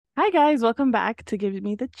Hi guys, welcome back to Give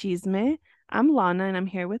Me the Chisme. I'm Lana and I'm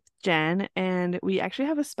here with Jen, and we actually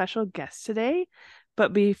have a special guest today.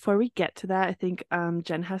 But before we get to that, I think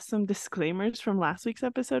Jen has some disclaimers from last week's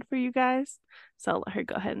episode for you guys. So I'll let her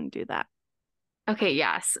go ahead and do that. Okay,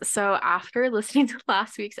 yes. So after listening to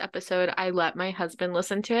last week's episode, I let my husband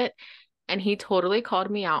listen to it, and he totally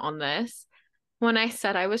called me out on this. When I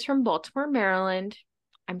said I was from Baltimore, Maryland,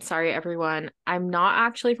 I'm sorry, everyone. I'm not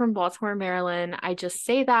actually from Baltimore, Maryland. I just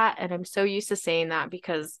say that, and I'm so used to saying that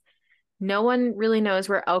because no one really knows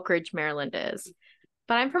where Elkridge, Maryland is.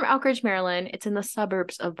 But I'm from Elkridge, Maryland. It's in the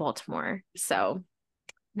suburbs of Baltimore. So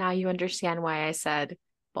now you understand why I said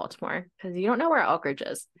Baltimore, because you don't know where Elkridge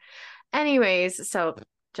is. Anyways, so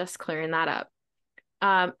just clearing that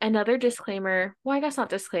up. Another disclaimer, well, I guess not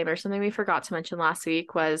disclaimer, something we forgot to mention last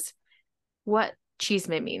week was what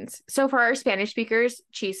chisme means. So for our Spanish speakers,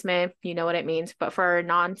 chisme, you know what it means, but for our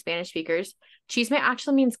non-Spanish speakers, chisme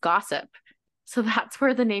actually means gossip. So that's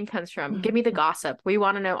where the name comes from. Give me the gossip. We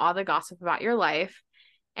want to know all the gossip about your life.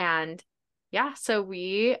 And yeah, so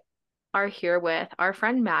we are here with our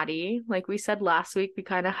friend Madie. Like we said last week, we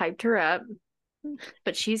kind of hyped her up,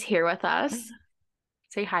 but she's here with us.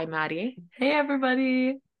 Say hi, Madie. Hey,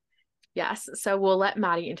 everybody. Yes. So we'll let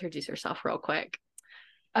Madie introduce herself real quick.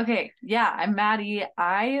 Okay, yeah, I'm Madie.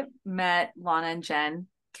 I met Lana and Jen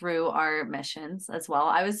through our missions as well.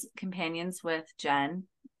 I was companions with Jen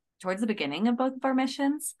towards the beginning of both of our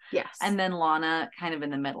missions, Yes. and then Lana kind of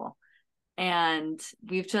in the middle. And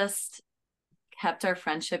we've just kept our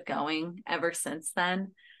friendship going ever since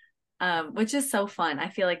then, which is so fun. I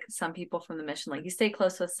feel like some people from the mission, like you stay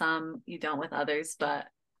close with some, you don't with others, but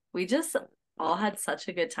we just all had such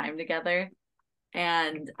a good time together.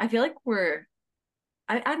 And I feel like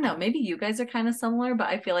I don't know, maybe you guys are kind of similar, but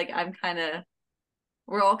I feel like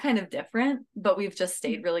we're all kind of different, but we've just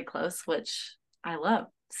stayed really close, which I love.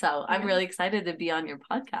 So I'm really excited to be on your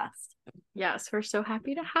podcast. Yes, we're so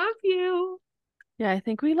happy to have you. Yeah, I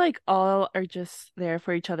think we like all are just there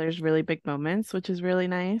for each other's really big moments, which is really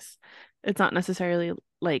nice. It's not necessarily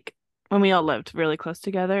like when we all lived really close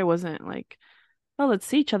together, it wasn't like, oh, let's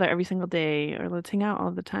see each other every single day or let's hang out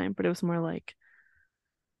all the time, but it was more like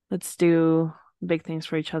let's do big things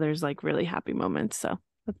for each other's like really happy moments. So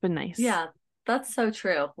that's been nice. Yeah, that's so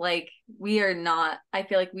true. Like I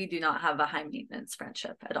feel like we do not have a high maintenance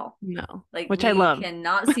friendship at all. No, Like which I we love.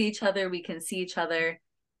 cannot see each other, we can see each other,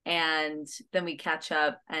 and then we catch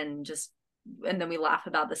up and then we laugh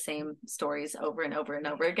about the same stories over and over and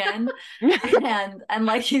over again. and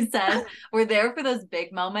like you said, we're there for those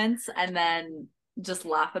big moments and then just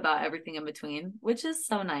laugh about everything in between, which is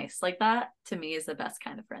so nice. Like that to me is the best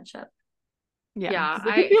kind of friendship. Yeah, it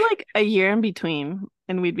could be like a year in between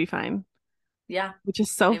and we'd be fine. Yeah, which is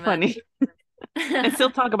so funny. And still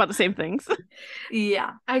talk about the same things.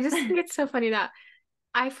 Yeah, I just think it's so funny that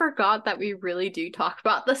I forgot that we really do talk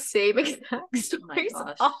about the same exact stories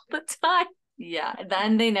all the time. Yeah,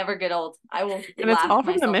 then they never get old. I will and it's all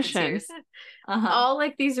from the myself to mission. tears. All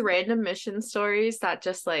like these random mission stories that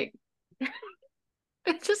just like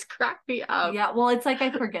it just cracked me up. Yeah, well, it's like I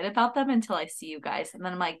forget about them until I see you guys, and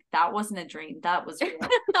then I'm like, that wasn't a dream. That was real.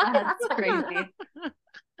 That's crazy.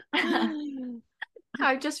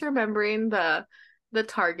 I'm just remembering the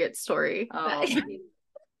Target story. Oh,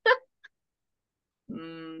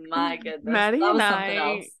 my goodness. Madie that was and something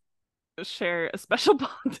I else. share a special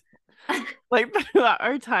bond. Like throughout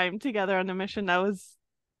our time together on the mission, that was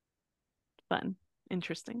fun,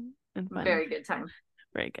 interesting, and fun. Very good time.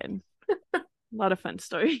 Very good. A lot of fun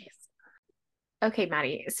stories. Okay,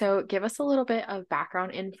 Madie. So give us a little bit of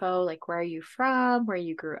background info, like where are you from, where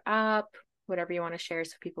you grew up, whatever you want to share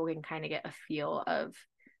so people can kind of get a feel of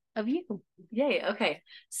you. Yay. Okay.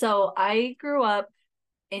 So I grew up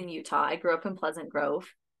in Utah. I grew up in Pleasant Grove,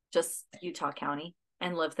 just Utah County,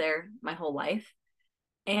 and lived there my whole life.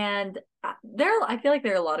 And I feel like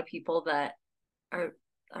there are a lot of people that are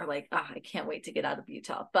like, oh, I can't wait to get out of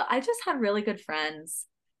Utah. But I just have really good friends,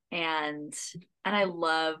 and I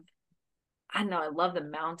love the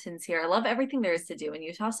mountains here. I love everything there is to do in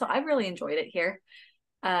Utah. So I've really enjoyed it here.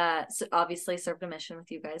 So obviously served a mission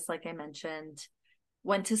with you guys, like I mentioned.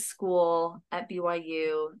 Went to school at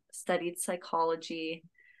BYU, studied psychology.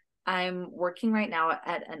 I'm working right now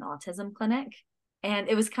at an autism clinic, and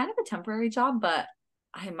it was kind of a temporary job, but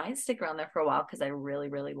I might stick around there for a while because I really,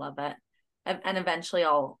 really love it. And eventually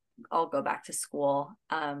I'll go back to school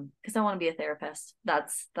because I want to be a therapist.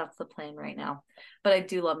 That's the plan right now. But I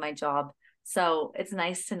do love my job. So it's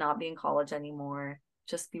nice to not be in college anymore,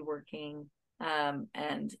 just be working.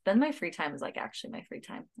 And then my free time is like actually my free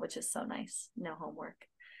time, which is so nice. No homework.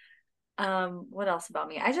 What else about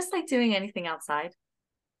me? I just like doing anything outside.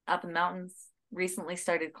 up in the mountains. Recently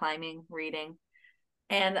started climbing, reading.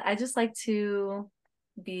 And I just like to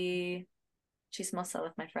be chismosa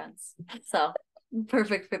with my friends. So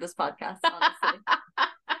perfect for this podcast, honestly.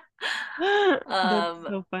 That's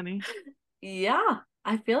so funny. Yeah,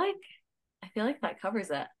 I feel like that covers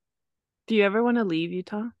it. Do you ever want to leave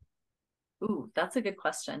Utah? Ooh, that's a good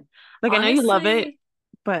question. Like I know you love it, Honestly,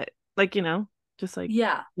 but like, just like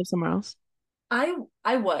yeah, live somewhere else. I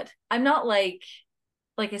would. I'm not like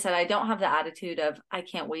I said, I don't have the attitude of I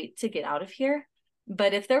can't wait to get out of here.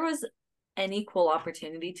 But if there was any cool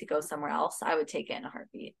opportunity to go somewhere else, I would take it in a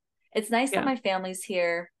heartbeat. It's nice that Yeah. my family's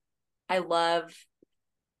here. I love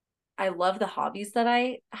I love the hobbies that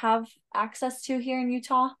I have access to here in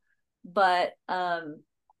Utah, but I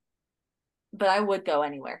would go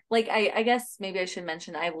anywhere. Like I guess maybe I should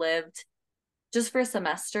mention I lived just for a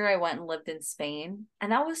semester. I went and lived in Spain,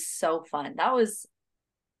 and that was so fun. That was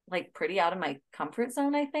like pretty out of my comfort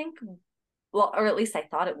zone, I think. Well, or at least I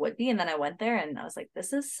thought it would be. And then I went there and I was like,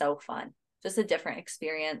 this is so fun. Just a different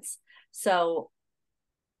experience. So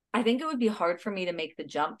I think it would be hard for me to make the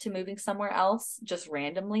jump to moving somewhere else just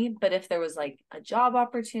randomly. But if there was like a job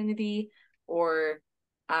opportunity, or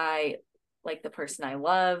I like the person I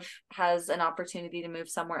love has an opportunity to move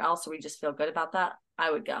somewhere else, or we just feel good about that,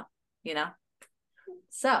 I would go, you know?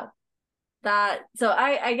 So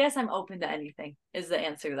I guess I'm open to anything is the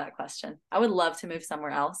answer to that question. I would love to move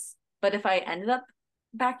somewhere else, but if I ended up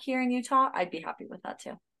back here in Utah, I'd be happy with that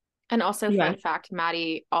too. And also, Yeah. fun fact,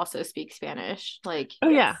 Madie also speaks Spanish. Like, Oh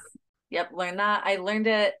yeah. Yep, learned that. I learned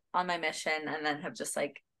it on my mission and then have just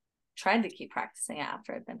like tried to keep practicing it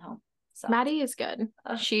after I've been home. So Madie is good.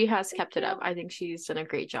 She has kept it up. I think she's done a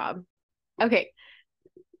great job. Okay.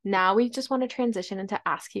 Now we just want to transition into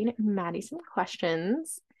asking Madie some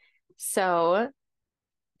questions. So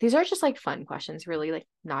these are just like fun questions, really, like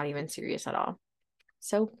not even serious at all.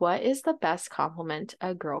 So, what is the best compliment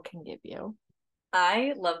a girl can give you?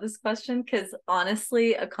 I love this question because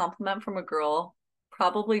honestly, a compliment from a girl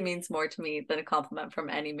probably means more to me than a compliment from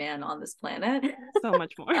any man on this planet. So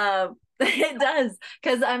much more. It does,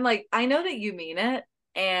 because I'm like, I know that you mean it,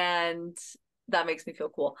 and that makes me feel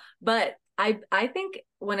cool. But I think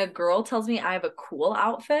when a girl tells me I have a cool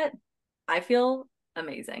outfit, I feel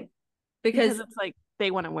amazing Because because it's like they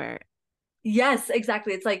want to wear it. yes,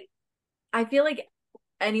 exactly. It's like I feel like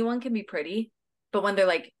anyone can be pretty, but when they're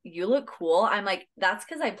like, you look cool, I'm like, that's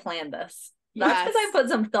because I planned this. That's because I Yes. put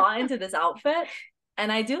some thought into this outfit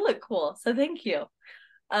and I do look cool. So thank you.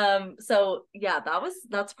 So yeah,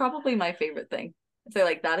 that's probably my favorite thing. If they're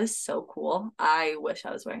like, that is so cool. I wish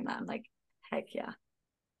I was wearing that. I'm like, heck yeah.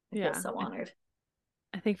 I feel Yeah. so honored.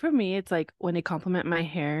 I think for me, it's like when they compliment my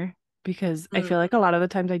hair because I feel like a lot of the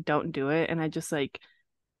times I don't do it and I just like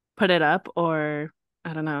put it up or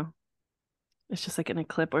I don't know. It's just like in a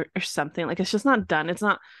clip or something. Like it's just not done. It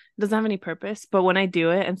doesn't have any purpose. But when I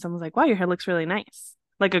do it and someone's like, wow, your hair looks really nice.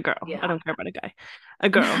 Like a girl. I Yeah. don't care about a guy. A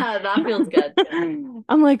girl. That feels good.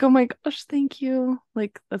 I'm like, oh my gosh, thank you.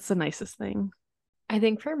 Like that's the nicest thing. I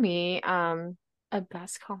think for me, a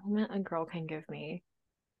best compliment a girl can give me.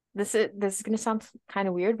 This is gonna sound kind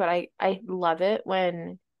of weird, but I love it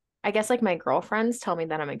when I guess like my girlfriends tell me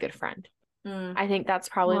that I'm a good friend. I think that's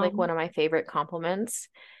probably like one of my favorite compliments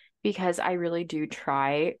because I really do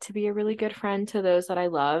try to be a really good friend to those that I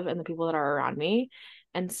love and the people that are around me.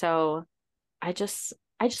 And so I just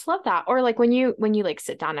love that. Or like when you like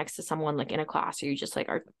sit down next to someone like in a class or you just like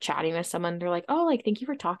are chatting with someone, they're like, "Oh, like thank you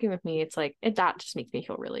for talking with me." It's like that just makes me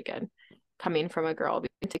feel really good coming from a girl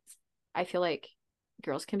because I feel like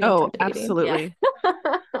girls can be Oh, intimidating. Yeah.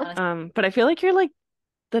 absolutely. But I feel like you're like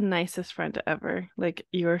the nicest friend ever. Like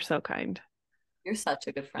you're so kind. You're such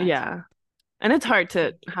a good friend. Yeah. And it's hard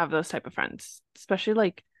to have those type of friends, especially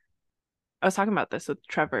like I was talking about this with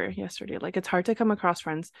Trevor yesterday. Like it's hard to come across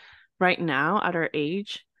friends right now at our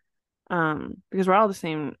age, because we're all the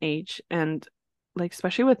same age. And like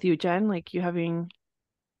especially with you, Jen, like you having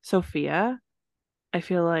Sophia, I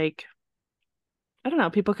feel like I don't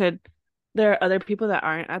know, there are other people that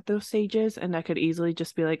aren't at those stages and that could easily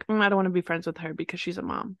just be like, I don't want to be friends with her because she's a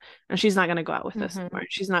mom and she's not gonna go out with us anymore.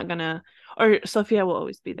 She's not gonna or Sophia will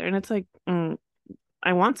always be there. And it's like,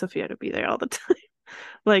 I want Sophia to be there all the time.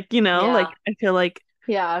 Like, like Yeah. I feel like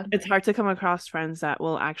Yeah. it's hard to come across friends that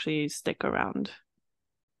will actually stick around.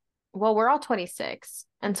 Well, we're all 26,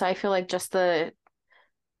 and so I feel like just the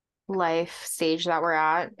life stage that we're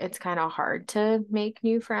at, it's kind of hard to make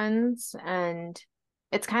new friends, and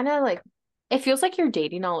it's kind of like it feels like you're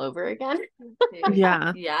dating all over again.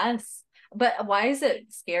 Yeah, Yes. But why is it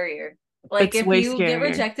scarier? Like it's if way you get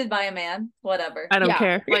scarier. rejected by a man, whatever. I don't Yeah,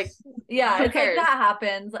 care. like Yeah, who it's like cares? that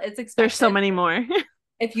happens. It's There's so expected. many more.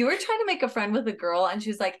 If you were trying to make a friend with a girl and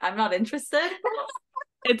she's like, I'm not interested,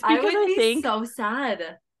 It's I because would I be think so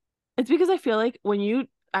sad. it's because I feel like when you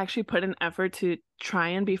actually put an effort to try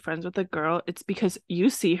and be friends with a girl, it's because you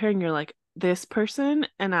see her and you're like, this person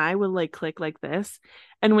and I will like click like this.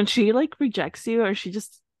 And when she like rejects you or she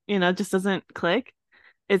just, just doesn't click,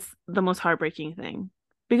 it's the most heartbreaking thing.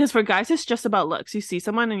 Because for guys, it's just about looks. You see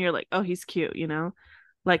someone and you're like, oh, he's cute,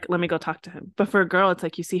 Like, let me go talk to him. But for a girl, it's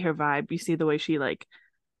like you see her vibe, you see the way she like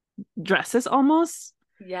dresses almost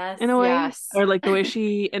Yes. in a way, Yes. or like the way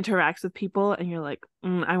she interacts with people, and you're like,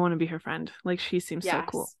 I want to be her friend. Like, she seems so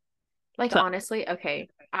cool. Yes. Like, So, honestly,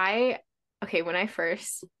 when I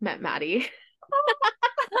first met Madie,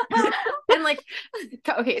 and like,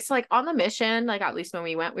 okay, so like on the mission, like at least when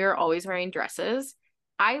we went, we were always wearing dresses.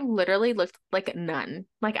 I literally looked like a nun.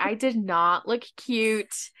 Like, I did not look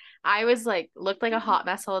cute. I was like, looked like a hot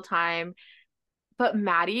mess all the time. But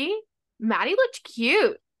Madie looked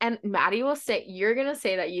cute. And Madie will say, you're gonna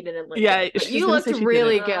say that you didn't look yeah, good, but she's you gonna looked say she didn't.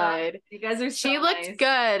 really good. You guys are so She looked nice.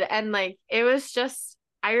 good. And like, it was just,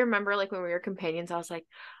 I remember like when we were companions, I was like,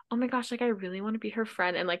 oh my gosh, like I really want to be her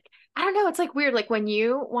friend. And like, I don't know, it's like weird. Like when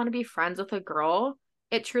you want to be friends with a girl,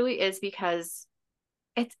 it truly is because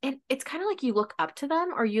it's kind of like you look up to them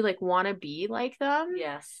or you like want to be like them.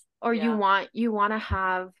 Yes. Or Yeah. you want to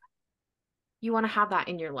have that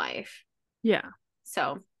in your life. Yeah.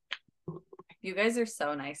 So you guys are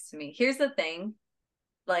so nice to me. Here's the thing,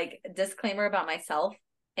 like, disclaimer about myself.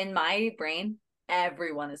 In my brain,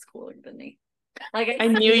 everyone is cooler than me. Like, I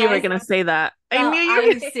knew you were gonna say that. I knew you were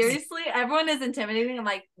I'm gonna seriously, everyone is intimidating. I'm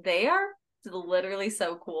like, they are literally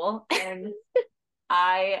so cool. And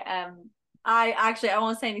I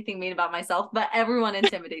won't say anything mean about myself, but everyone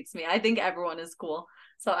intimidates me. I think everyone is cool.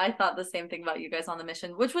 So I thought the same thing about you guys on the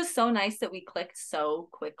mission, which was so nice that we clicked so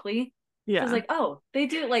quickly. Yeah. I was like, oh, they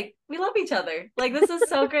do, like, we love each other. Like, this is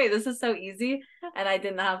so great. This is so easy. And I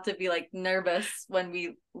didn't have to be like nervous when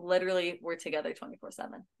we literally were together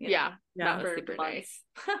 24/7. yeah, Yeah. that was super nice.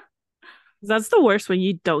 That's the worst when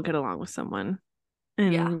you don't get along with someone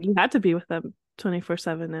and Yeah. you had to be with them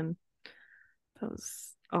 24/7, and that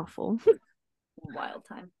was awful. Wild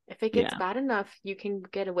time. If it gets bad enough, you can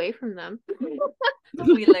get away from them.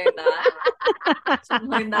 We learned that.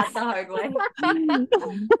 Learned that the hard way.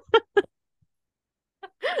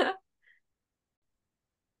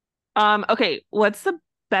 Okay, what's the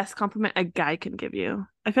best compliment a guy can give you?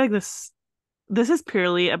 I feel like this is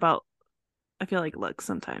purely about, I feel like, looks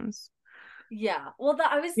sometimes. Yeah. Well,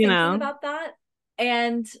 I was thinking about that.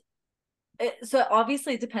 And so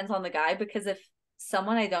obviously it depends on the guy, because if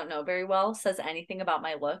someone I don't know very well says anything about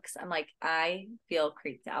my looks, I'm like, I feel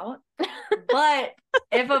creeped out. But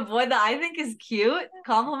if a boy that I think is cute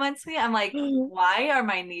compliments me, I'm like, why are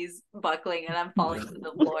my knees buckling and I'm falling to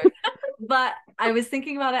the floor? But I was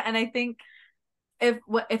thinking about it, and I think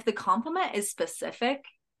if the compliment is specific,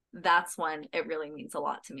 that's when it really means a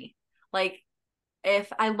lot to me. Like,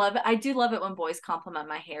 if I do love it when boys compliment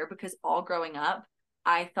my hair, because all growing up,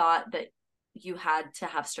 I thought that you had to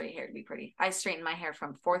have straight hair to be pretty. I straightened my hair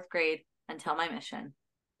from 4th grade until my mission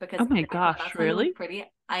because oh my I gosh, that's really? look pretty.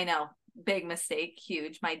 I know, big mistake,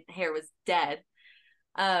 huge. My hair was dead.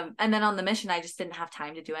 And then on the mission, I just didn't have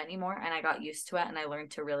time to do it anymore, and I got used to it, and I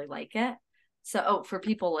learned to really like it. So, for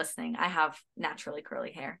people listening, I have naturally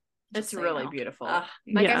curly hair. It's really beautiful.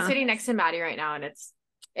 Like, I'm sitting next to Madie right now, and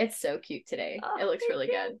it's so cute today. It looks really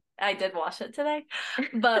good. I did wash it today.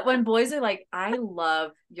 But when boys are like, I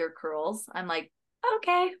love your curls, I'm like,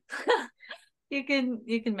 okay. you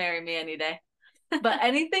can marry me any day. But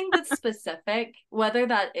anything that's specific, whether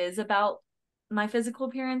that is about my physical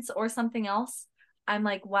appearance or something else, I'm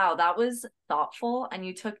like, wow, that was thoughtful. And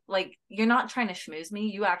you took, like, you're not trying to schmooze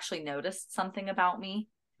me. You actually noticed something about me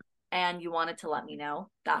and you wanted to let me know.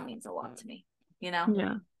 That means a lot to me, Yeah.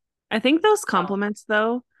 I think those compliments,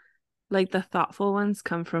 though, like the thoughtful ones,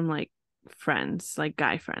 come from like friends, like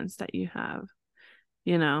guy friends that you have,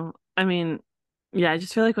 I mean, yeah, I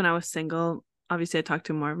just feel like when I was single, obviously I talked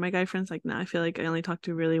to more of my guy friends. Like now I feel like I only talked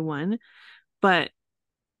to really one, but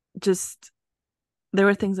just there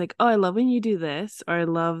were things like, oh, I love when you do this, or I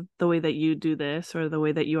love the way that you do this, or the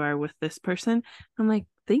way that you are with this person. I'm like,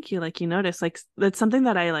 thank you. Like, you notice, like, that's something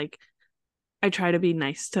that I try to be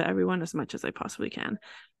nice to everyone as much as I possibly can.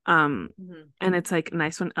 And it's like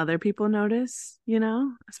nice when other people notice,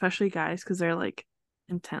 especially guys, because they're like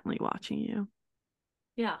intently watching you.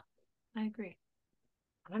 Yeah, I agree.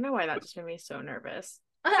 I don't know why that just made me so nervous.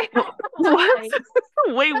 What?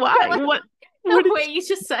 Wait, why? What the way you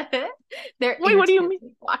just said it. Wait, what do you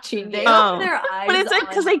mean? Watching they have their eyes, but it's like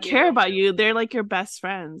because they care about you. They're like your best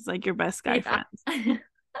friends, like your best guy friends.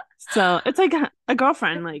 So it's like a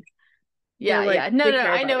girlfriend, like Yeah, like yeah. No, they no,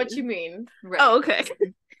 care I know about what you. you mean. Right. Oh, okay.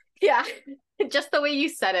 Yeah. Just the way you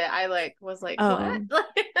said it, I like was like, what? Oh,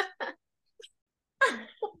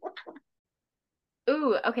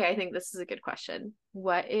 Ooh, okay, I think this is a good question.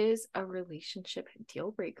 What is a relationship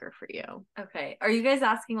deal breaker for you? Okay. Are you guys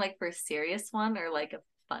asking like for a serious one or like a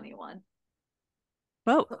funny one?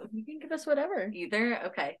 well, You can give us whatever. Either.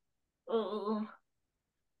 Okay. Ugh.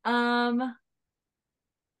 Um.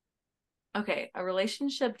 Okay, a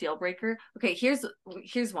relationship deal breaker. Okay,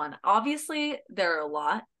 here's one. Obviously, there are a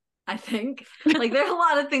lot. I think like there are a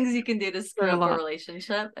lot of things you can do to for screw a up a lot.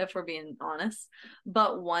 relationship if we're being honest.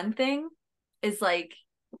 But one thing is like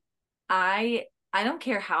I don't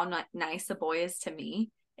care how nice a boy is to me.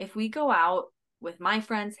 If we go out with my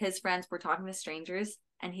friends, his friends, we're talking to strangers,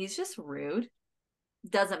 and he's just rude,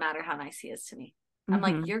 doesn't matter how nice he is to me. I'm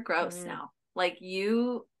like, Mm-hmm. you're gross now. Like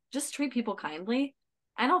you just treat people kindly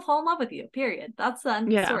and I'll fall in love with you. Period. That's the end of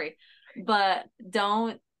the Yeah. story. But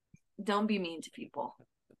don't be mean to people.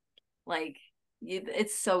 Like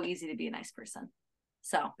it's so easy to be a nice person.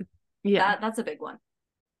 So Yeah. that's a big one.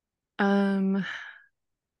 Um,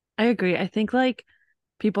 I agree. I think like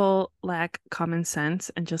people lack common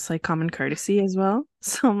sense and just like common courtesy as well.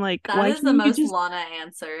 So I'm like, That why is the can't you most just Lana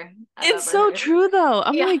answer I've it's ever so heard. true though.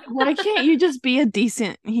 I'm Yeah. like, why can't you just be a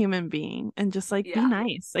decent human being and just like be Yeah.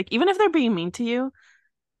 nice? Like even if they're being mean to you,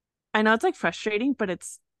 I know it's like frustrating, but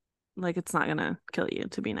it's like it's not gonna kill you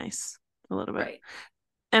to be nice a little bit. Right.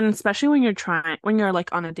 And especially when you're like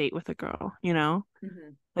on a date with a girl, you know?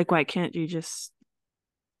 Mm-hmm. Like why can't you just,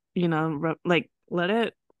 like let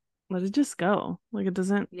it just go. Like it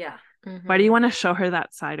doesn't Yeah. why do you Mm-hmm. want to show her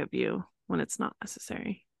that side of you when it's not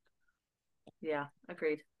necessary? Yeah.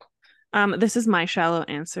 Agreed. This is my shallow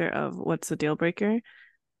answer of what's a deal breaker.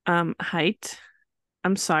 Height.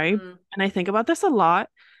 I'm sorry. Mm. And I think about this a lot.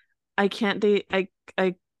 I can't date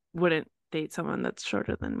I wouldn't date someone that's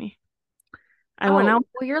shorter than me. I went Oh, out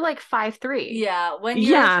well, you're like 5'3". Yeah. When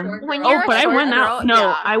you're a yeah. short When girl, Oh, you're a but I that's short went out girl, that's no,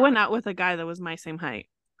 yeah. I went out with a guy that was my same height.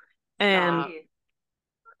 And Stop. lucky.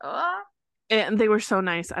 Uh, they were so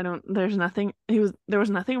nice. There was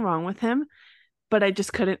nothing wrong with him, but I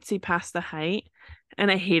just couldn't see past the height and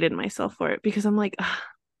I hated myself for it because I'm like, "Ugh,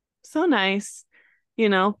 so nice,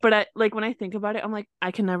 but I like when I think about it, I'm like,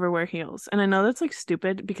 I can never wear heels. And I know that's like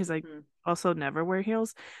stupid because I Mm. also never wear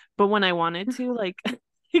heels, but when I wanted to, like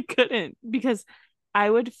I couldn't because I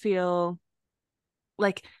would feel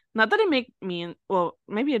like not that it make me well,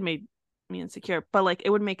 maybe it made me insecure, but like it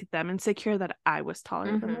would make them insecure that I was taller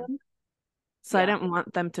than mm-hmm. them. So I Yeah. didn't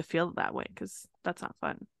want them to feel that way because that's not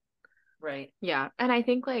fun. Right. Yeah. And I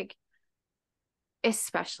think like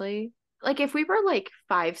especially like if we were like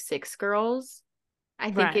 5'6" girls,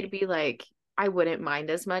 I think it'd Right. be like I wouldn't mind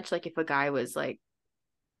as much like if a guy was like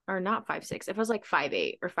or not 5'6", if I was like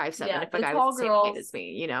 5'8" or 5'7", Yeah. if a The guy was tall the same height girls, as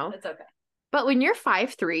me, you know? it's okay. But when you're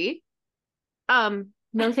 5'3",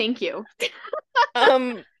 no thank you.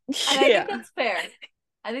 Um, And I think yeah. that's fair.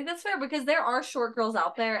 I think that's fair because there are short girls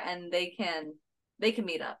out there and they can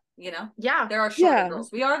meet up, you know? Yeah. There are shorter Yeah,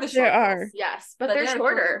 girls. We are the there short girls. are, Yes, but But they're there are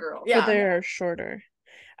shorter shorter. girls. but Yeah. they are shorter.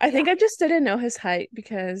 I Yeah. think I just didn't know his height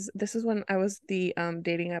because this is when I was the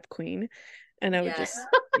dating app queen and I would Yes.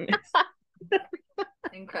 just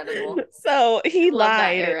Incredible. so he Love that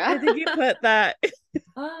lied. era. I think he put that hey,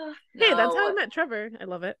 that's how I No. met Trevor. I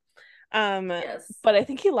love it. Yes. But I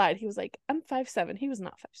think he lied. He was like, I'm 5'7". He was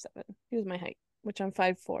not 5'7". He was my height, which I'm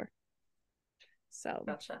 5'4". So,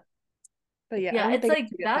 Gotcha. but yeah, I Yeah, don't it's think I like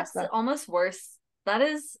should get past that's that. almost worse. That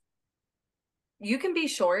is you can be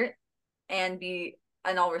short and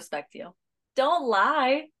I'll respect you. Don't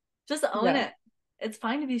lie. Just own Yeah. it. It's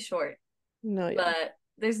fine to be short, No, yeah. but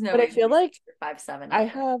there's no But I reason feel to say like you're 5'7" I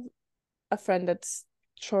out there. have a friend that's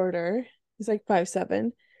shorter. He's like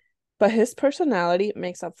 5'7", but his personality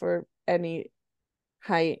makes up for any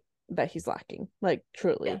height that he's lacking, like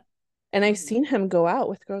Yeah. truly. And I've Hmm. seen him go out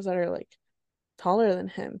with girls that are like taller than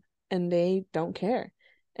him and they don't care.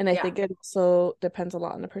 And I Yeah. think it also depends a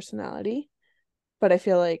lot on the personality. But I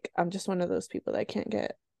feel like I'm just one of those people that can't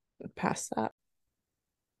get past that.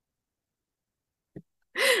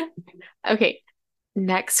 Okay,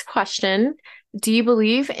 next question. Do you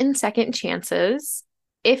believe in second chances?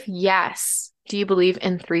 If yes, do you believe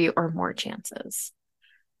in three or more chances?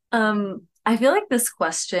 I feel like this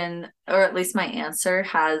question, or at least my answer,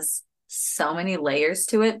 has so many layers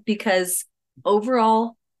to it because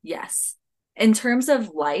overall, yes. In terms of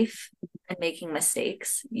life and making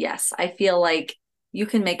mistakes, yes. I feel like you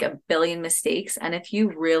can make a billion mistakes. And if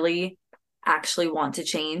you really actually want to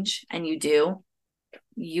change and you do,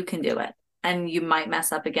 you can do it. And you might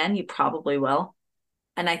mess up again. You probably will.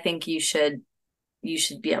 And I think you should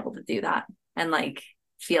be able to do that and like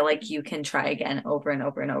feel like you can try again over and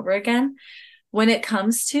over and over again. When it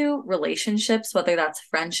comes to relationships, whether that's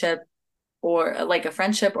friendship or like a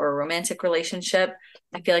friendship or a romantic relationship,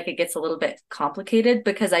 I feel like it gets a little bit complicated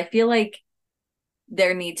because I feel like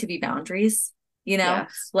there need to be boundaries, you know?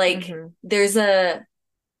 Yes. Like Mm-hmm. there's a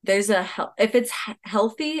if it's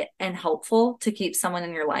healthy and helpful to keep someone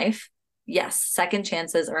in your life, yes, second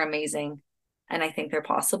chances are amazing and I think they're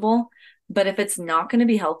possible. But if it's not going to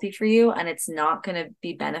be healthy for you and it's not going to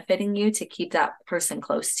be benefiting you to keep that person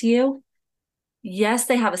close to you, yes,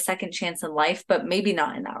 they have a second chance in life, but maybe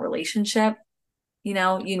not in that relationship. You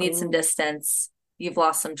need some Oh. distance, you've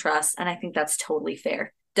lost some trust, and I think that's totally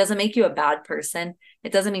fair. Doesn't make you a bad person.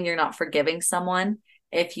 It doesn't mean you're not forgiving someone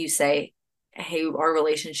if you say, hey, our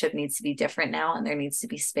relationship needs to be different now and there needs to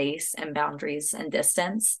be space and boundaries and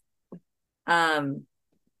distance.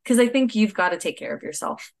 Because I think you've got to take care of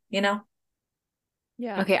yourself. Yeah.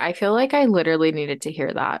 Okay, I feel like I literally needed to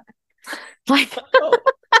hear that. Like, Oh,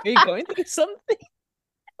 are you going through something?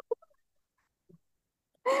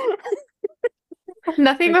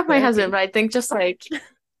 nothing Like with my husband, therapy? but I think just like,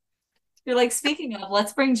 You're like, speaking of,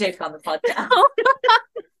 let's bring Jake on the podcast.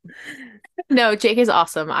 no, Jake is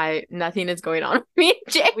awesome. Nothing is going on with me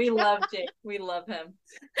and Jake. We love Jake. We love him.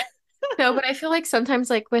 No, but I feel like sometimes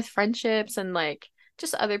like with friendships and like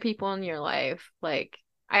just other people in your life, like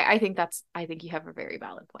I think you have a very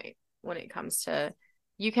valid point when it comes to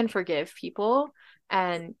you can forgive people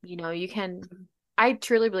and you can I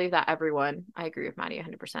truly believe that I agree with Maddie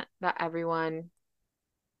 100%, that everyone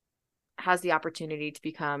has the opportunity to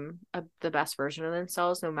become the best version of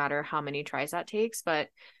themselves, no matter how many tries that takes. But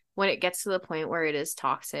when it gets to the point where it is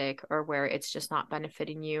toxic or where it's just not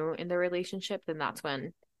benefiting you in the relationship, then that's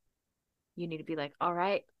when you need to be like, all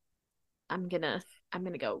right, I'm gonna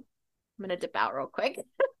go. I'm gonna dip out real quick.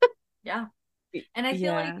 Yeah. And I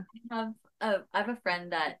feel like Yeah. I have a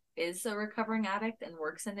friend that is a recovering addict and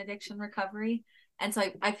works in addiction recovery. And so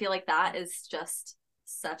I feel like that is just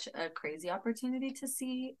such a crazy opportunity to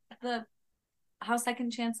see the how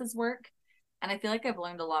second chances work. And I feel like I've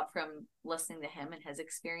learned a lot from listening to him and his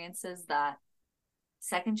experiences that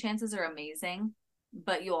second chances are amazing,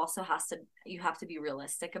 but you have to be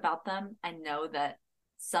realistic about them and know that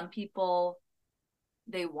some people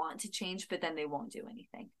they want to change, but then they won't do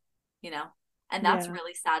anything, you know? And that's Yeah.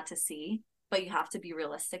 really sad to see, but you have to be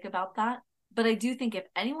realistic about that. But I do think if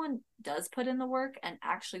anyone does put in the work and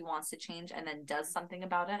actually wants to change and then does something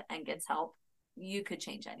about it and gets help, you could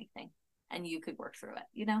change anything and you could work through it.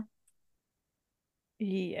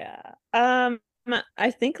 Yeah.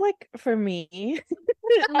 I think like for me,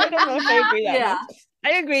 I don't know if I agree that Yeah. much.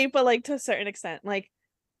 I agree, but like to a certain extent. Like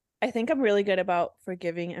I think I'm really good about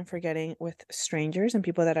forgiving and forgetting with strangers and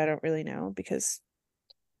people that I don't really know because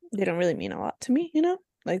they don't really mean a lot to me?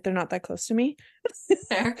 Like they're not that close to me.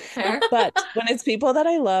 Fair, fair. But when it's people that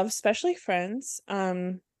I love, especially friends,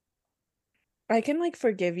 I can like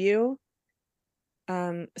forgive you.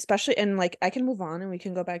 Especially and like I can move on and we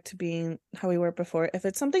can go back to being how we were before. If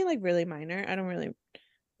it's something like really minor, I don't really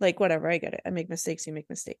like whatever, I get it. I make mistakes, you make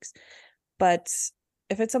mistakes. But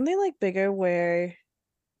if it's something like bigger where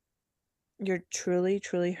you're truly,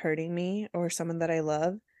 truly hurting me or someone that I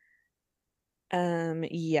love,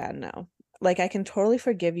 yeah, no. Like I can totally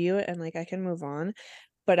forgive you and like I can move on,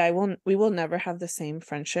 but we will never have the same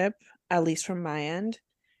friendship, at least from my end,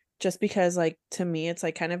 just because like to me it's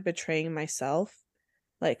like kind of betraying myself.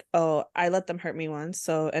 Like, oh, I let them hurt me once,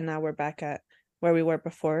 so and now we're back at where we were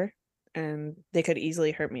before, and they could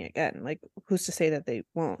easily hurt me again. Like, who's to say that they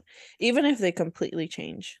won't? Even if they completely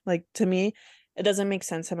change. Like to me, it doesn't make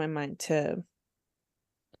sense in my mind to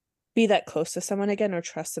be that close to someone again or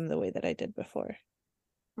trust them the way that I did before.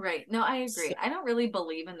 Right. No, I So, agree. I don't really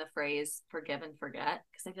believe in the phrase forgive and forget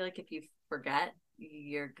because I feel like if you forget,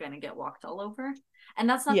 you're going to get walked all over. And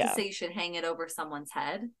that's not to yeah. say you should hang it over someone's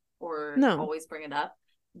head or No. always bring it up.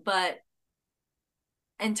 But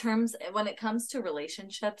when it comes to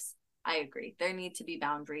relationships, I agree. There need to be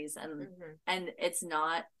boundaries and it's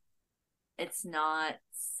not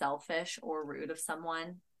selfish or rude of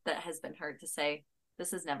someone that has been hurt to say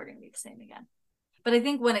this is never going to be the same again. But I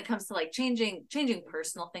think when it comes to like changing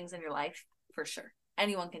personal things in your life, for sure,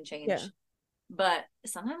 anyone can Yeah. change. But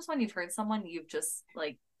sometimes when you've hurt someone, you've just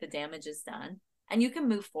like the damage is done, and you can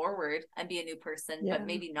move forward and be a new person, but Yeah.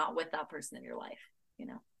 maybe not with that person in your life.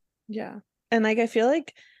 Yeah. And like I feel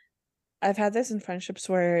like I've had this in friendships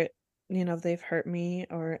where, they've hurt me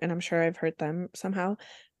and I'm sure I've hurt them somehow.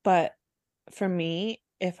 But for me,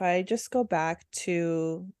 if I just go back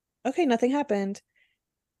to, okay, nothing happened,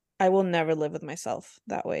 I will never live with myself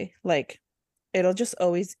that way. Like, it'll just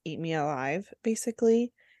always eat me alive,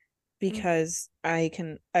 basically, Mm-hmm. because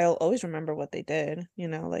I'll always remember what they did,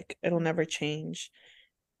 like it'll never Mm-hmm. change.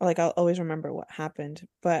 Like I'll always remember what happened.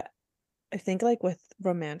 But I think like with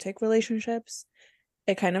romantic relationships,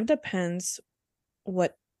 it kind of depends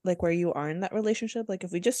what like where you are in that relationship. Like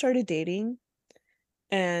if we just started dating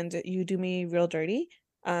and you do me real dirty,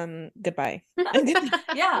 goodbye.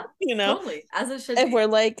 Yeah, You know, totally. As it should if we're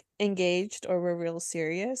be. like engaged or we're real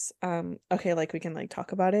serious, okay, like we can like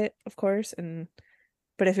talk about it, of course, and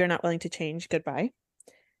but if you're not willing to change, goodbye.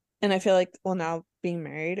 And I feel Mm-hmm. like, well, now being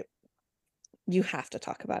married, you have to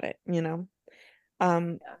talk about it, you know?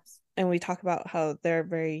 Um, Yes. and we talk about how there are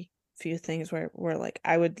very few things where like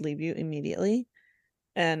I would leave you immediately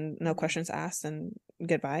and no Mm-hmm. questions asked and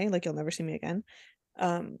goodbye, like you'll never see me again.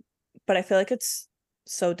 Um, but I feel like it's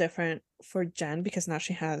so different for Jen because now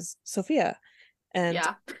she has Sophia. And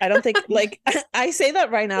Yeah. I don't think like I say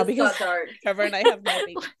that right now This because got dark. Trevor and I have no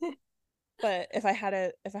baby. But if I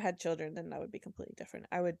had children, then that would be completely different.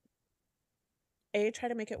 I would try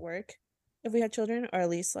to make it work if we had children, or at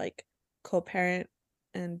least like co-parent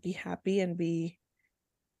and be happy and be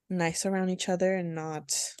nice around each other and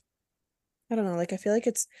not, I don't know, like I feel like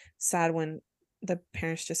it's sad when the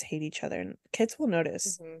parents just hate each other, and kids will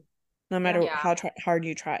notice Hmm. no Yeah. matter Yeah. how hard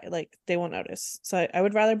you try, like they will notice. So I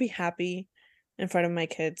would rather be happy in front of my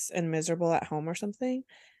kids and miserable at home or something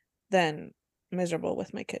than miserable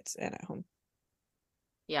with my kids and at home.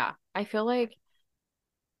 Yeah. I feel like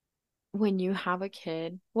when you have a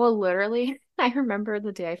kid, well, literally, I remember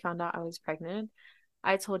the day I found out I was pregnant.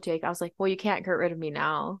 I told Jake, I was like, well, you can't get rid of me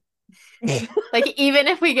now. Like, even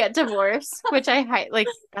if we get divorced, which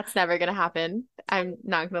like, that's never gonna happen. I'm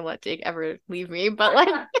not gonna let Jake ever leave me. But like,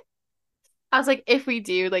 I was like, if we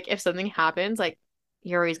do, like, if something happens, like,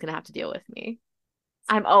 you're always gonna have to deal with me.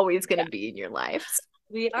 I'm always Yeah. gonna be in your life.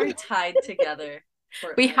 We are tied together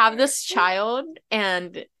We have forever. this child,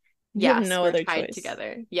 and You have yes, no we're other tied choice.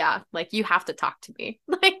 together. Yeah, like you have to talk to me.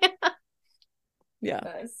 Like, Yeah.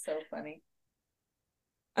 That is so funny.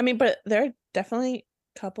 I mean, but there are definitely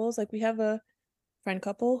couples, like we have a friend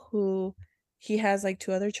couple who he has like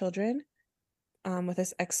two other children with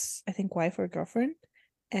his ex, I think, wife or girlfriend,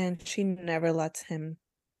 and she never lets him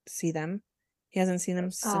see them. He hasn't seen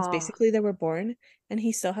them So since oh, basically they were born, and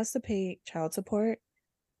he still has to pay child support.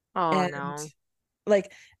 oh And no.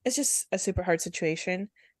 like it's just a super hard situation.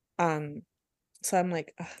 Um, so I'm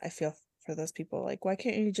like, ugh, I feel for those people. Like, why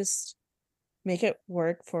can't you just make it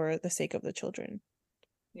work for the sake of the children?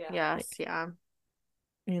 yeah. Yes, Like, yeah.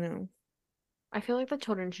 you know, I feel like the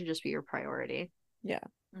children should just be your priority. yeah.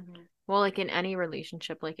 Mm-hmm. Well, like in any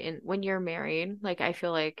relationship, like in when you're married, like I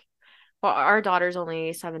feel like, well, our daughter's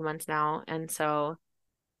only 7 months now, and so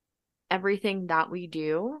everything that we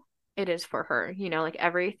do, it is for her. Like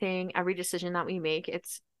everything, every decision that we make,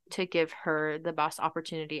 it's to give her the best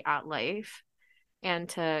opportunity at life and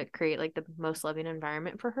to create like the most loving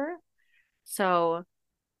environment for her. So,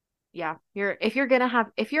 yeah, if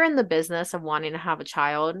you're in the business of wanting to have a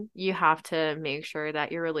child, you have to make sure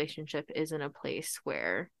that your relationship is in a place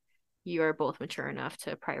where you are both mature enough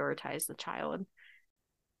to prioritize the child.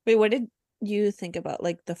 Wait, what did you think about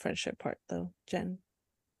like the friendship part though, Jen?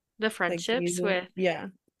 The Like, do friendships you, with, yeah.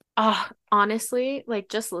 honestly, like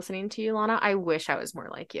just listening to you, Lana, I wish I was more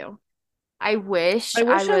like you. I wish I I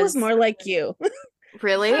wish I was was more like you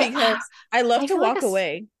really. because I love I to feel like walk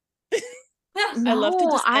away. I love to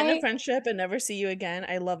no, just end a friendship and never see you again.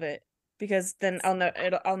 I love it because then I'll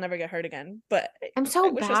never get hurt again. But I'm so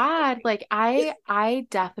I wish I was more like bad. Like you. I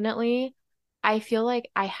definitely I feel like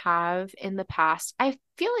I have in the past. I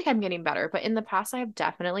feel like I'm getting better, but in the past I have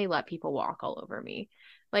definitely let people walk all over me.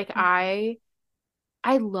 Like I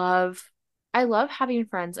love I love having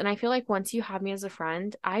friends, and I feel like once you have me as a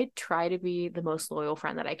friend, I try to be the most loyal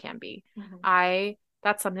friend that I can be. Mm-hmm. I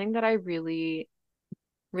That's something that I really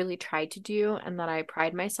tried to do and that I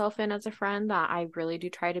pride myself in as a friend, that I really do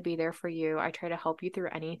try to be there for you. I try to help you through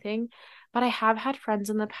anything. But I have had friends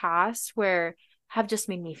in the past where have just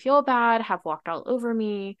made me feel bad, have walked all over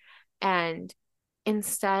me, and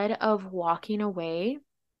instead of walking away,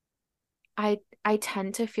 I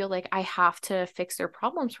tend to feel like I have to fix their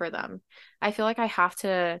problems for them. I feel like I have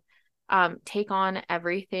to take on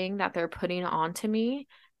everything that they're putting onto me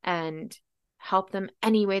and help them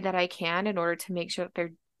any way that I can in order to make sure that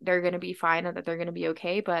they're going to be fine and that they're going to be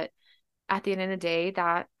okay. But at the end of the day,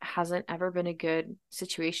 that hasn't ever been a good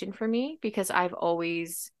situation for me because I've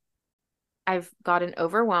gotten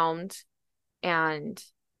overwhelmed and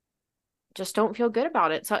just don't feel good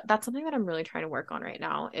about it. So that's something that I'm really trying to work on right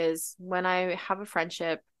now is when I have a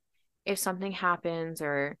friendship, if something happens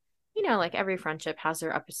or you know, like every friendship has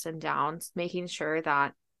their ups and downs, making sure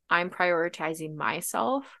that I'm prioritizing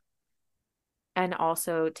myself and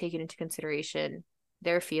also taking into consideration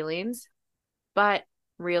their feelings, but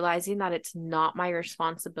realizing that it's not my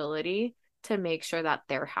responsibility to make sure that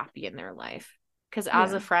they're happy in their life. Because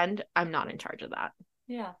as Yeah. a friend, I'm not in charge of that.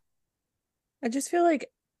 Yeah. I just feel like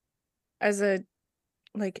as a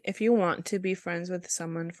like if you want to be friends with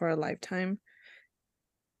someone for a lifetime,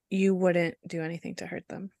 you wouldn't do anything to hurt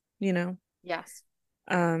them, you know? Yes.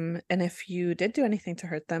 And if you did do anything to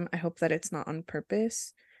hurt them, I hope that it's not on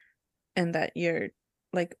purpose and that you're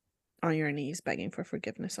like on your knees begging for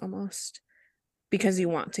forgiveness almost because you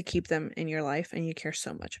want to keep them in your life and you care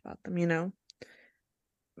so much about them, you know?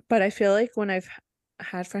 But I feel like when I've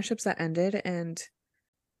had friendships that ended and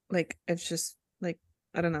like it's just like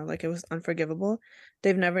I don't know, like it was unforgivable,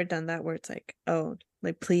 they've never done that where it's like, oh,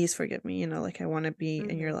 like please forgive me, you know, like I want to be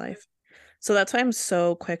in your life. So that's why I'm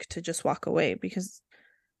so quick to just walk away because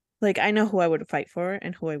like I know who I would fight for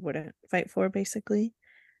and who I wouldn't fight for basically.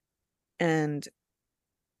 And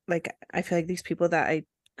like I feel like these people that I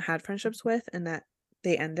had friendships with and that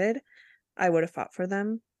they ended, I would have fought for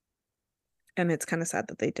them. And it's kind of sad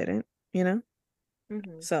that they didn't, you know?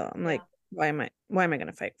 Mm-hmm. So I'm Yeah. like, why am I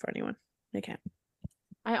gonna fight for anyone? I can't.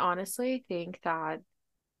 I honestly think that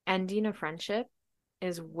ending a friendship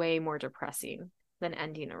is way more depressing than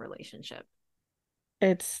ending a relationship.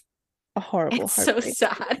 It's a horrible It's so heartbreak.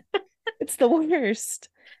 sad. It's the worst.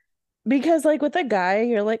 Because like with a guy,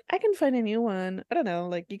 you're like, I can find a new one. I don't know.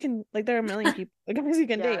 Like you can like there are a million people like guys you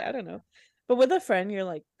can date. Yeah. I don't know. But with a friend, you're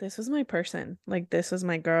like, this was my person. Like this was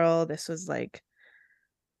my girl. This was like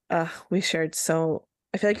we shared so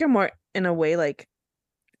I feel like you're more in a way like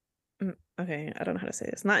okay, I don't know how to say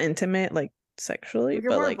this. Not intimate, like sexually, You're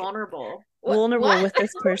but more like vulnerable. vulnerable What? with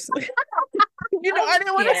this person. You know, I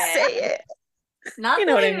didn't want to Okay. say it. Not You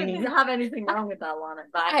know that what I I would mean? have anything wrong with that, Lana,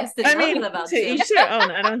 but I I just didn't I know mean, that about to you. each their own.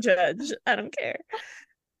 I don't judge. I don't care.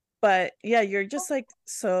 But yeah, you're just like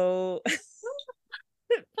so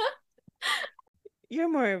you're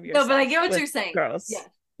more of No, but I yourself get what with you're saying. girls, Yeah.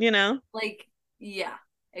 you know? Like, yeah,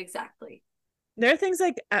 exactly. There are things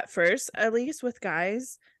like at first, at least with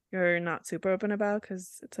guys, you're not super open about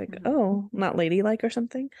because it's like, oh, not ladylike or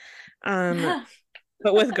something. Um,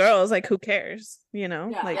 but with girls, like who cares? You know?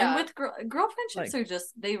 Yeah, Like and with girl friendships like are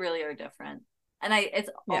just they really are different, and it's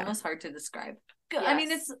yeah. almost hard to describe. I mean,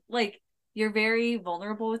 Yes. it's like you're very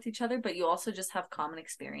vulnerable with each other, but you also just have common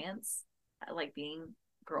experience, like being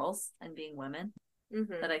girls and being women.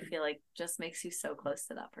 That I feel like just makes you so close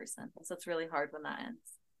to that person. So it's really hard when that ends.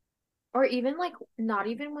 Or even like not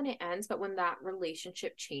even when it ends, but when that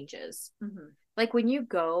relationship changes. Mm-hmm. Like when you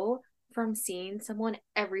go from seeing someone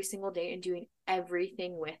every single day and doing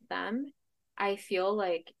everything with them, I feel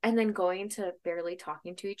like, and then going to barely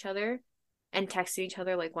talking to each other and texting each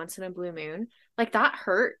other like once in a blue moon, like that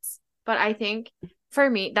hurts. But I think for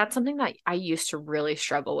me, that's something that I used to really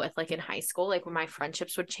struggle with, like in high school, like when my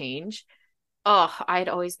friendships would change. Oh, I'd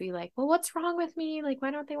always be like, well, what's wrong with me? Like,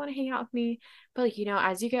 why don't they want to hang out with me? But like, you know,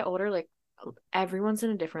 as you get older, like everyone's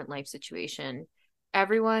in a different life situation.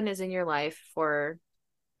 Everyone is in your life for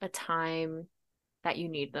a time that you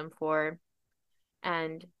need them for.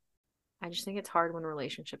 And I just think it's hard when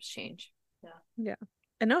relationships change. Yeah. Yeah.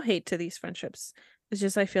 And no hate to these friendships. It's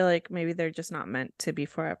just I feel like maybe they're just not meant to be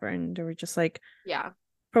forever. And they were just like Yeah.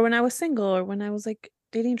 for when I was single or when I was like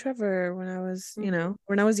dating Trevor, or when I was, you know,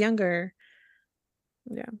 when I was younger.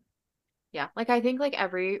 Yeah. Yeah. Like I think like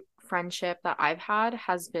every friendship that I've had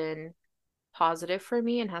has been positive for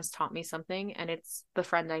me and has taught me something. And it's the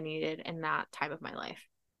friend I needed in that time of my life.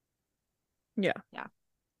 Yeah. Yeah.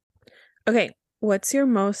 Okay. What's your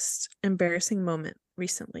most embarrassing moment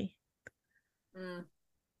recently?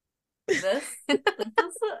 This is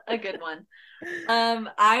a good one.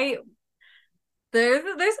 I there's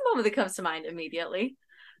a moment that comes to mind immediately.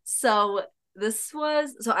 So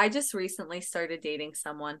I just recently started dating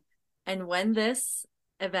someone, and when this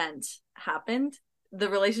event happened, the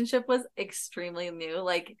relationship was extremely new,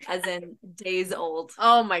 like as in days old.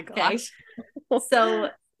 Oh my Okay. gosh. So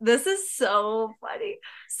this is so funny.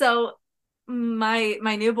 So my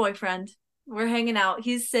new boyfriend, we're hanging out.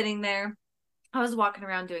 He's sitting there. I was walking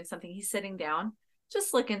around doing something. He's sitting down,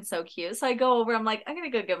 just looking so cute. So I go over. I'm like, I'm gonna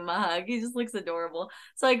go give him a hug. He just looks adorable.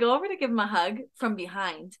 So I go over to give him a hug from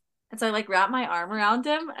behind, and so I like wrap my arm around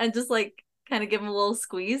him and just like kind of give him a little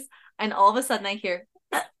squeeze. And all of a sudden, I hear,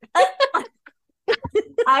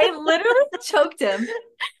 I literally choked him.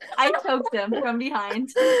 I choked him from behind,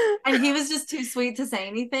 and he was just too sweet to say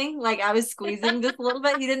anything. Like I was squeezing just a little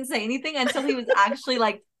bit. He didn't say anything until he was actually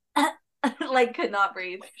like, like could not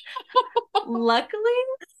breathe. Luckily,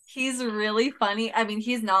 He's really funny. I mean,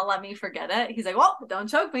 he's not let me forget it. He's like, well, don't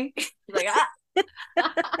choke me. He's like, ah.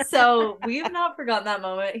 So we've not forgotten that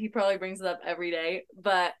moment. He probably brings it up every day,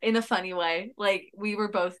 but in a funny way. Like, we were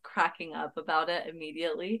both cracking up about it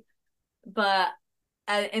immediately. But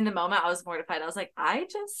in the moment, I was mortified. I was like, I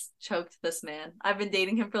just choked this man. I've been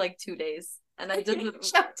dating him for like 2 days, and I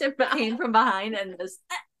just choked him out. came from behind and just.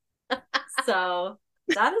 So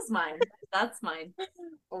that is mine. That's mine.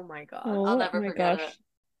 Oh my God. I'll Oh never my forget gosh.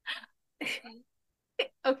 it.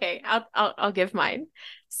 Okay, I'll give mine.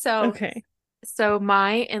 So Okay.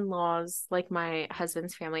 my in-laws, like my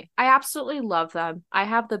husband's family, I absolutely love them. I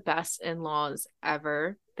have the best in-laws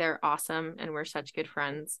ever. They're awesome and we're such good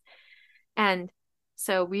friends. And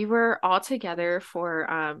so we were all together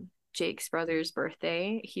for Jake's brother's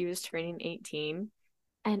birthday. He was turning 18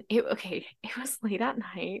 and it was late at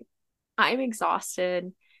night. I'm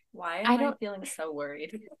exhausted. Why I am I don't feeling so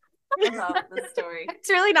worried about the story? It's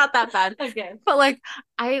really not that bad. Okay. But like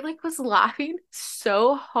I like was laughing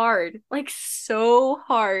so hard. Like so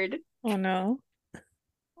hard. Oh no.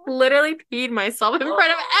 Literally peed myself in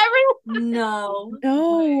front of everyone. No.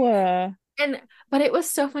 No. But it was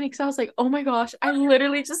so funny because I was like, oh my gosh, I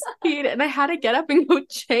literally just peed and I had to get up and go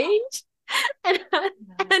change. And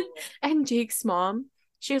and, and Jake's mom,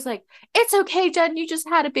 she was like, it's okay, Jen, you just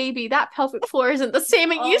had a baby. That pelvic floor isn't the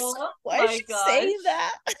same. And Why is she saying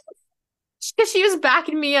that? because she was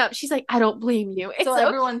backing me up. She's like, I don't blame you. It's So okay.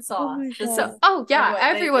 everyone saw. Oh my So, Oh yeah, Everyone- they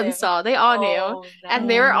everyone knew. saw. They all knew. no. And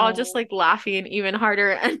they were all no. just like laughing even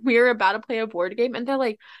harder. And we were about to play a board game and they're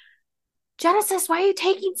like, Genesis, why are you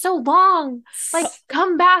taking so long? Like,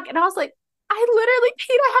 come back. And I was like, I literally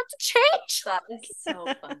peed. I have to change. That is so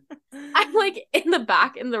fun. I'm like in the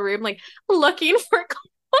back in the room, like looking for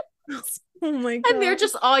clothes. Oh my god. And they're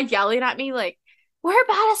just all yelling at me, like, we're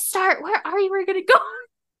about to start. Where are you? We're gonna go.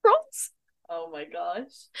 Girls. Oh my gosh.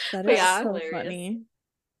 That But is yeah. so Hilarious. funny.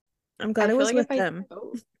 I'm glad I it feel was like with if them.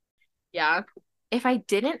 Yeah. If I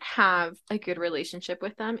didn't have a good relationship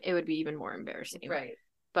with them, it would be even more embarrassing. Right.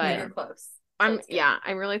 But You're close. I'm That's good.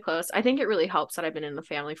 I'm really close. I think it really helps that I've been in the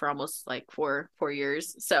family for almost like four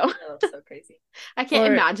years. So Oh, that's so crazy. I can't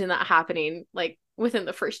Or- imagine that happening like within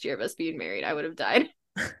the first year of us being married. I would have died.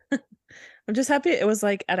 I'm just happy it was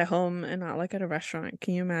like at a home and not like at a restaurant.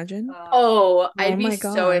 Can you imagine? Oh, I'd Oh be my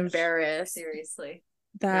so gosh. embarrassed. Seriously.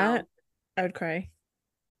 That No. I would cry.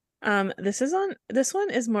 This one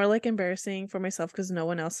is more like embarrassing for myself because no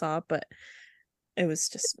one else saw, but it was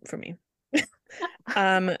just for me.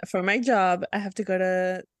 For my job, I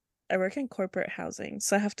work in corporate housing,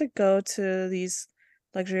 so I have to go to these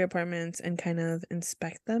luxury apartments and kind of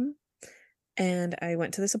inspect them. And I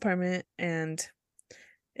went to this apartment and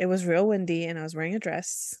it was real windy and I was wearing a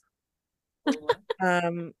dress.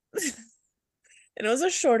 And it was a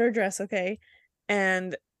shorter dress, okay?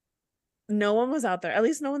 And no one was out there. At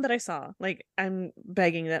least no one that I saw. Like, I'm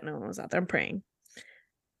begging that no one was out there. I'm praying.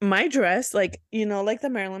 My dress, like, like the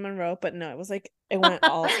Marilyn Monroe, but no, it was like it went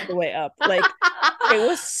all the way up. Like, it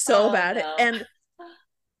was so Oh, bad. no. And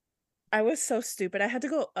I was so stupid. I had to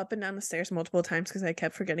go up and down the stairs multiple times because I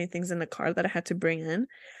kept forgetting things in the car that I had to bring in.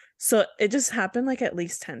 So it just happened like at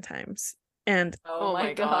least 10 times. And Oh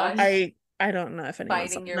my gosh. gosh. I don't know if anyone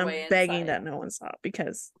saw Fighting it. your And way I'm begging inside. that no one saw it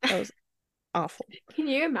because that was awful. Can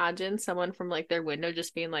you imagine someone from like their window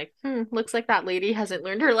just being like, looks like that lady hasn't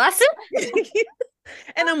learned her lesson?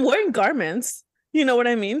 And I'm wearing garments. You know what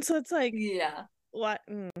I mean? So it's like, Yeah. what?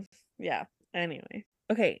 Yeah. Anyway.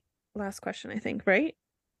 Okay. Last question, I think, right?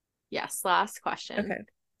 Yes, last question. Okay.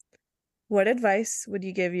 What advice would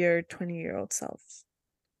you give your 20-year-old self?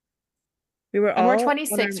 We were And all we're on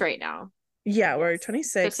 26 our- right now. Yeah, we're Yes.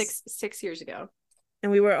 26. So six years ago.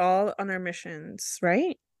 And we were all on our missions,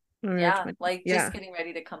 right? When we were Yeah. 20. Like Yeah. just getting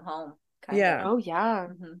ready to come home. Kind Yeah. Oh yeah.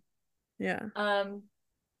 of. Mhm. Yeah.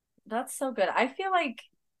 That's so good. I feel like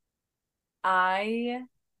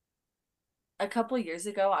a couple years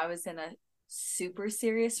ago I was in a super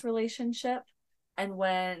serious relationship, and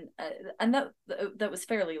that was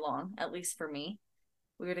fairly long, at least for me.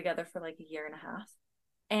 We were together for like a year and a half.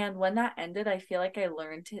 And when that ended, I feel like I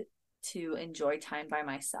learned to enjoy time by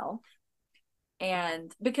myself.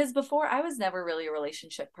 And because before I was never really a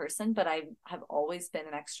relationship person, but I have always been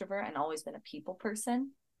an extrovert and always been a people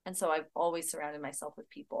person. And so I've always surrounded myself with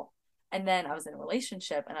people. And then I was in a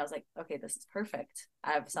relationship and I was like, okay, this is perfect.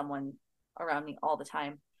 I have someone around me all the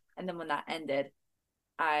time. And then when that ended,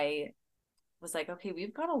 I was like, okay,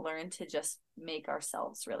 we've got to learn to just make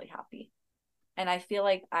ourselves really happy. And I feel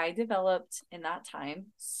like I developed in that time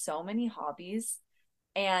so many hobbies.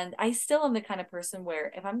 And I still am the kind of person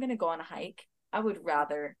where if I'm going to go on a hike, I would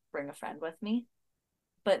rather bring a friend with me.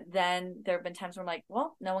 But then there have been times where I'm like,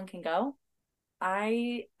 well, no one can go.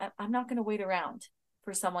 I'm not going to wait around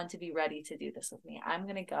for someone to be ready to do this with me. I'm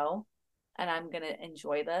going to go and I'm going to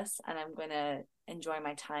enjoy this and I'm going to enjoy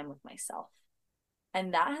my time with myself.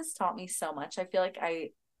 And that has taught me so much. I feel like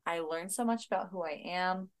I learned so much about who I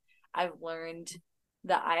am. I've learned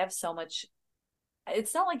that I have so much.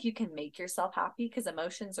 It's not like you can make yourself happy because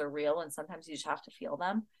emotions are real and sometimes you just have to feel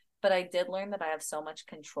them. But I did learn that I have so much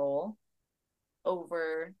control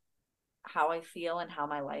over how I feel and how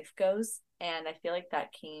my life goes. And I feel like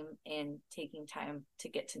that came in taking time to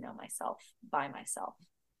get to know myself by myself.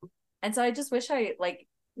 And so I just wish I like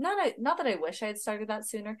not that I wish I had started that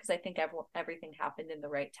sooner because I think everything happened in the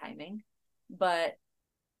right timing. But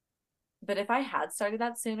if I had started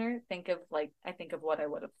that sooner, I think of what I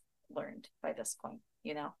would have learned by this point,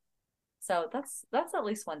 you know? So that's at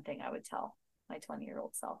least one thing I would tell my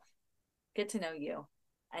 20-year-old self. Get to know you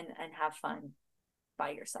and have fun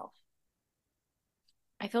by yourself.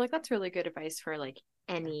 I feel like that's really good advice for like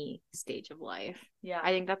any stage of life. Yeah.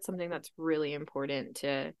 I think that's something that's really important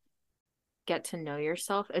to get to know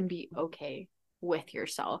yourself and be okay with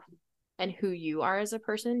yourself and who you are as a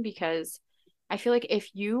person, because I feel like if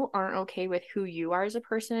you aren't okay with who you are as a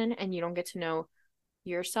person and you don't get to know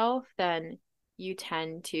yourself, then you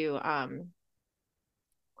tend to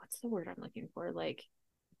what's the word I'm looking for? Like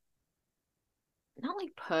not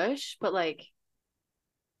like push, but like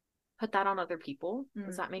put that on other people.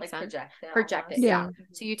 Does that make like sense? project it, yeah. Yeah.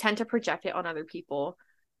 So you tend to project it on other people.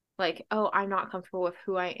 Like, oh, I'm not comfortable with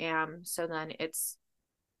who I am, so then it's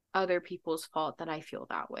other people's fault that I feel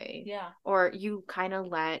that way. Yeah. Or you kind of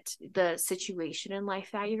let the situation in life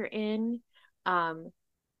that you're in,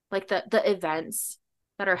 like the events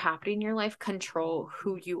that are happening in your life control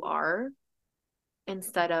who you are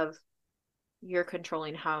instead of you're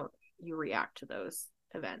controlling how you react to those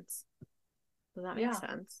events. Does that make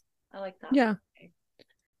sense? I like that. Yeah.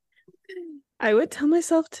 I would tell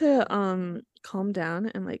myself to calm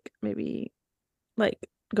down and like maybe like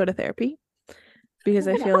go to therapy because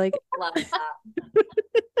I feel like Love that.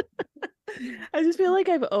 I just feel like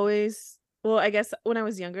I've always, well, I guess when I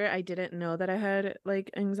was younger, I didn't know that I had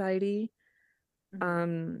like anxiety.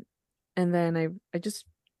 And then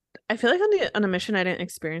I feel like on a mission I didn't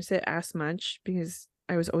experience it as much because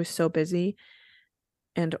I was always so busy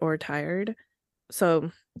and or tired.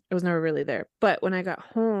 So it was never really there. But when I got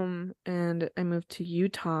home and I moved to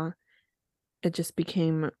Utah, it just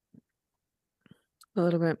became a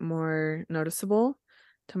little bit more noticeable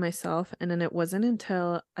to myself. And then it wasn't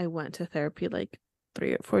until I went to therapy like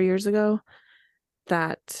 3 or 4 years ago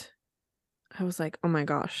that I was like, oh my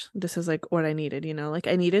gosh, this is like what I needed, you know? Like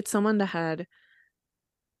I needed someone that had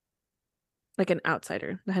like an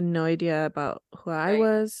outsider that had no idea about who I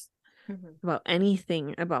was, about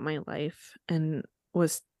anything about my life, and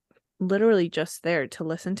was literally just there to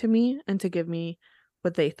listen to me and to give me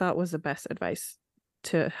what they thought was the best advice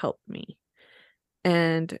to help me.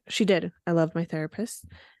 And she did. I love my therapist.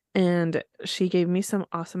 And she gave me some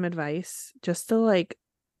awesome advice just to like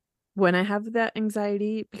when I have that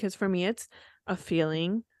anxiety, because for me it's a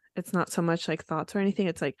feeling. It's not so much like thoughts or anything.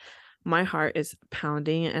 It's like my heart is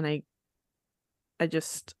pounding and I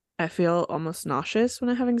feel almost nauseous when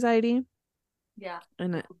I have anxiety. Yeah.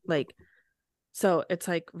 And like so it's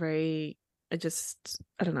like very I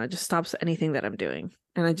don't know, it just stops anything that I'm doing.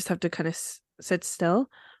 And I just have to kind of sit still,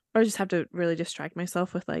 or I just have to really distract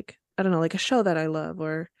myself with like I don't know, like a show that I love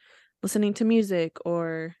or listening to music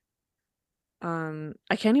or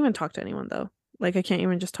I can't even talk to anyone though. Like I can't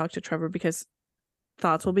even just talk to Trevor because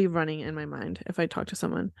thoughts will be running in my mind if I talk to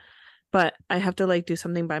someone. But I have to like do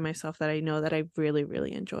something by myself that I know that I really,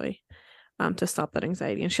 really enjoy to stop that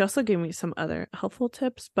anxiety. And she also gave me some other helpful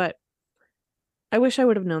tips, but I wish I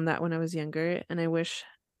would have known that when I was younger, and I wish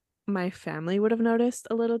my family would have noticed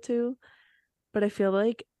a little too. But I feel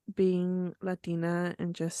like being Latina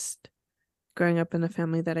and just growing up in the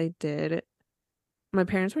family that I did, my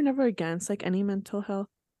parents were never against like any mental health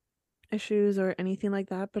issues or anything like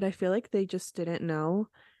that, but I feel like they just didn't know.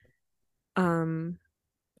 Um,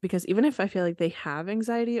 because even if I feel like they have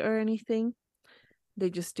anxiety or anything, they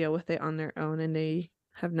just deal with it on their own and they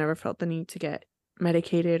have never felt the need to get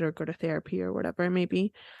medicated or go to therapy or whatever it may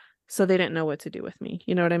be. So they didn't know what to do with me.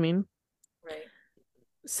 You know what I mean? Right.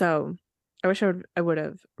 So I wish I would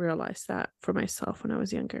have realized that for myself when I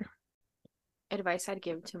was younger. Advice I'd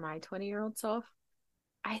give to my 20-year-old self,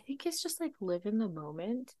 I think it's just like live in the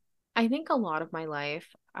moment. I think a lot of my life,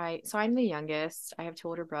 I'm the youngest. I have two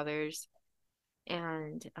older brothers,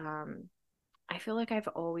 and I feel like I've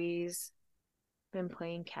always been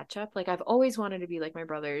playing catch up. Like I've always wanted to be like my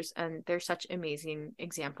brothers, and they're such amazing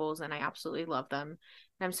examples and I absolutely love them. And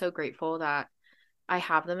I'm so grateful that I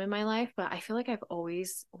have them in my life, but I feel like I've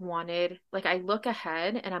always wanted, like I look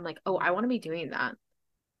ahead and I'm like, oh, I want to be doing that.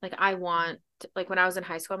 Like I want, like when I was in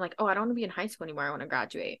high school, I'm like, oh, I don't want to be in high school anymore. I want to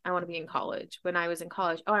graduate. I want to be in college. When I was in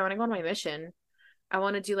college, oh, I want to go on my mission. I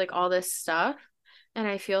want to do like all this stuff. And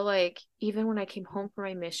I feel like even when I came home from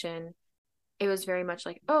my mission, it was very much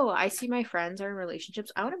like, oh, I see my friends are in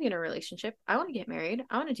relationships. I want to be in a relationship. I want to get married.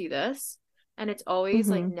 I want to do this. And it's always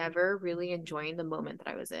like never really enjoying the moment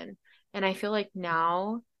that I was in. And I feel like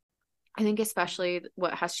now, I think especially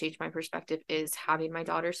what has changed my perspective is having my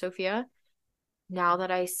daughter, Sophia. Now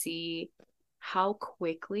that I see how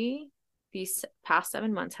quickly these past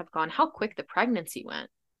 7 months have gone, how quick the pregnancy went,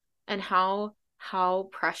 and how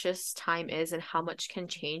precious time is and how much can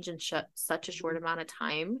change in such a short amount of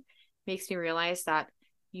time, makes me realize that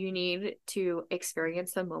you need to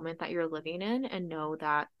experience the moment that you're living in and know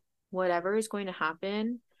that whatever is going to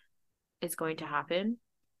happen is going to happen.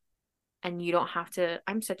 And you don't have to,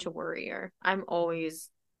 I'm such a worrier. I'm always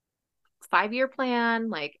 5-year plan,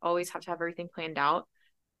 like always have to have everything planned out.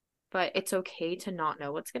 But it's okay to not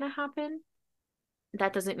know what's going to happen.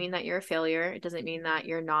 That doesn't mean that you're a failure. It doesn't mean that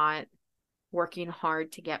you're not working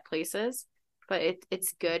hard to get places, but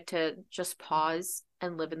it's good to just pause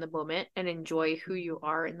and live in the moment and enjoy who you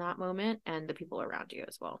are in that moment and the people around you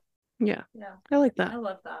as well. Yeah. Yeah. I like that. I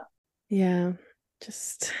love that. Yeah.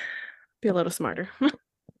 Just be a little smarter.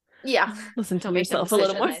 Yeah. Listen to Don't make yourself a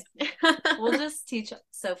little more. We'll just teach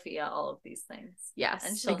Sophia all of these things. Yes.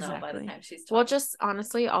 And she'll know by the time she's 12. Well, just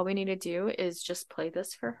honestly, all we need to do is just play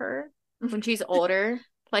this for her when she's older.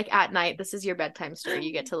 Like at night, this is your bedtime story.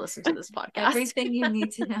 You get to listen to this podcast. Everything you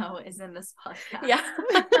need to know is in this podcast.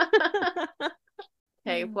 Yeah.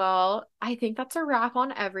 Okay, well, I think that's a wrap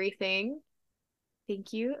on everything.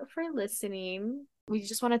 Thank you for listening. We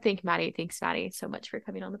just want to thank Madie. Thanks, Madie, so much for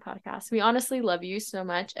coming on the podcast. We honestly love you so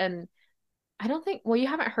much. And I don't think, well, you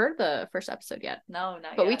haven't heard the first episode yet. No,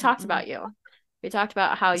 not but yet. we talked about you. We talked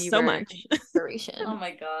about how you were much inspiration oh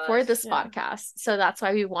my gosh. for this podcast. So that's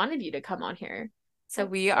why we wanted you to come on here. So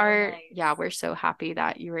that's we so are, nice. we're so happy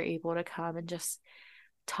that you were able to come and just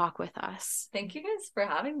talk with us. Thank you guys for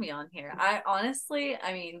having me on here. I honestly,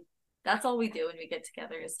 I mean, that's all we do when we get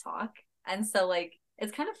together is talk. And so like,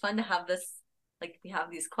 it's kind of fun to have this, like we have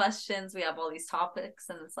these questions, we have all these topics,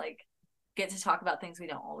 and it's like, get to talk about things we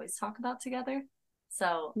don't always talk about together.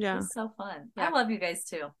 So it's so fun. Yeah. I love you guys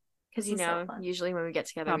too. Because, you know, usually when we get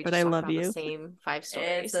together, we but just I talk love about you. the same 5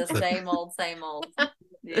 stories. It's the same old, same old. Yeah.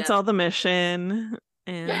 It's all the mission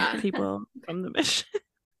and people from the mission.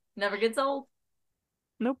 Never gets old.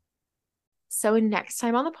 Nope. So next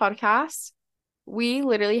time on the podcast, we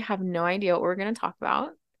literally have no idea what we're going to talk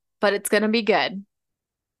about, but it's going to be good.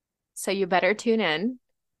 So you better tune in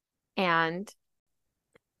and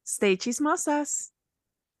stay chismosas.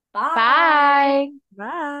 Bye.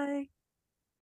 Bye.